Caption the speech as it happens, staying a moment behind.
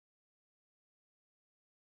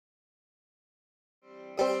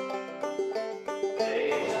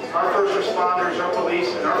our first responders, our police,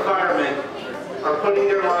 and our firemen are putting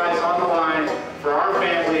their lives on the line for our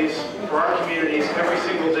families, for our communities every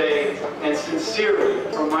single day. And sincerely,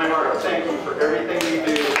 from my heart, thank you for everything you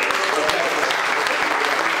do.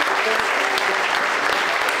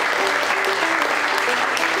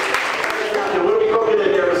 What are we cooking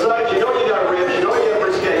in there? Besides, you know you got ribs, you know you got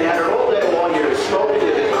brisket, you had it all day long, you've been smoking,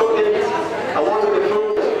 you've been cooking, along with the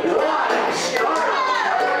food. Why? Start!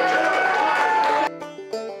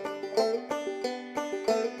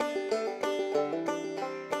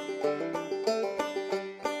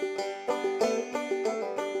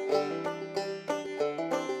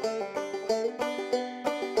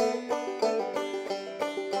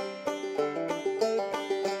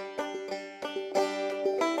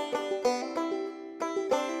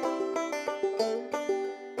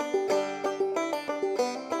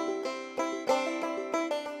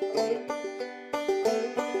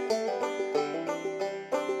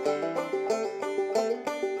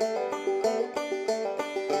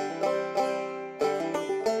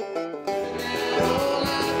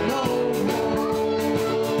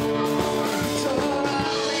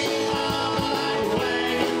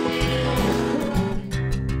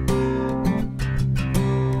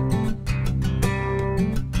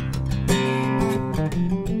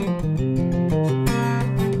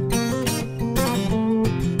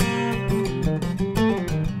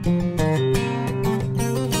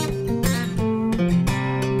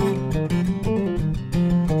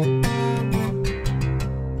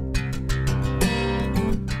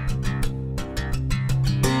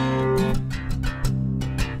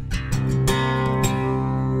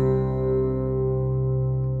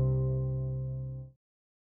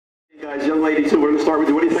 Guys, young lady too, we're going to start with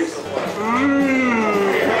you. What do you think so far?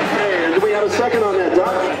 Okay, and do we have a second on that,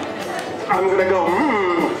 Doc? I'm going to go,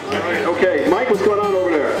 Okay, Mike, what's going on over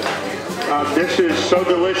there? This is so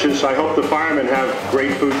delicious. I hope the firemen have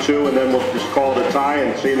great food too, and then we'll just call it a tie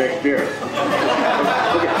and see you next year. The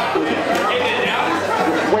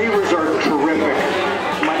flavors are terrific.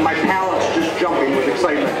 My palate's just jumping with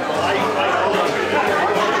excitement.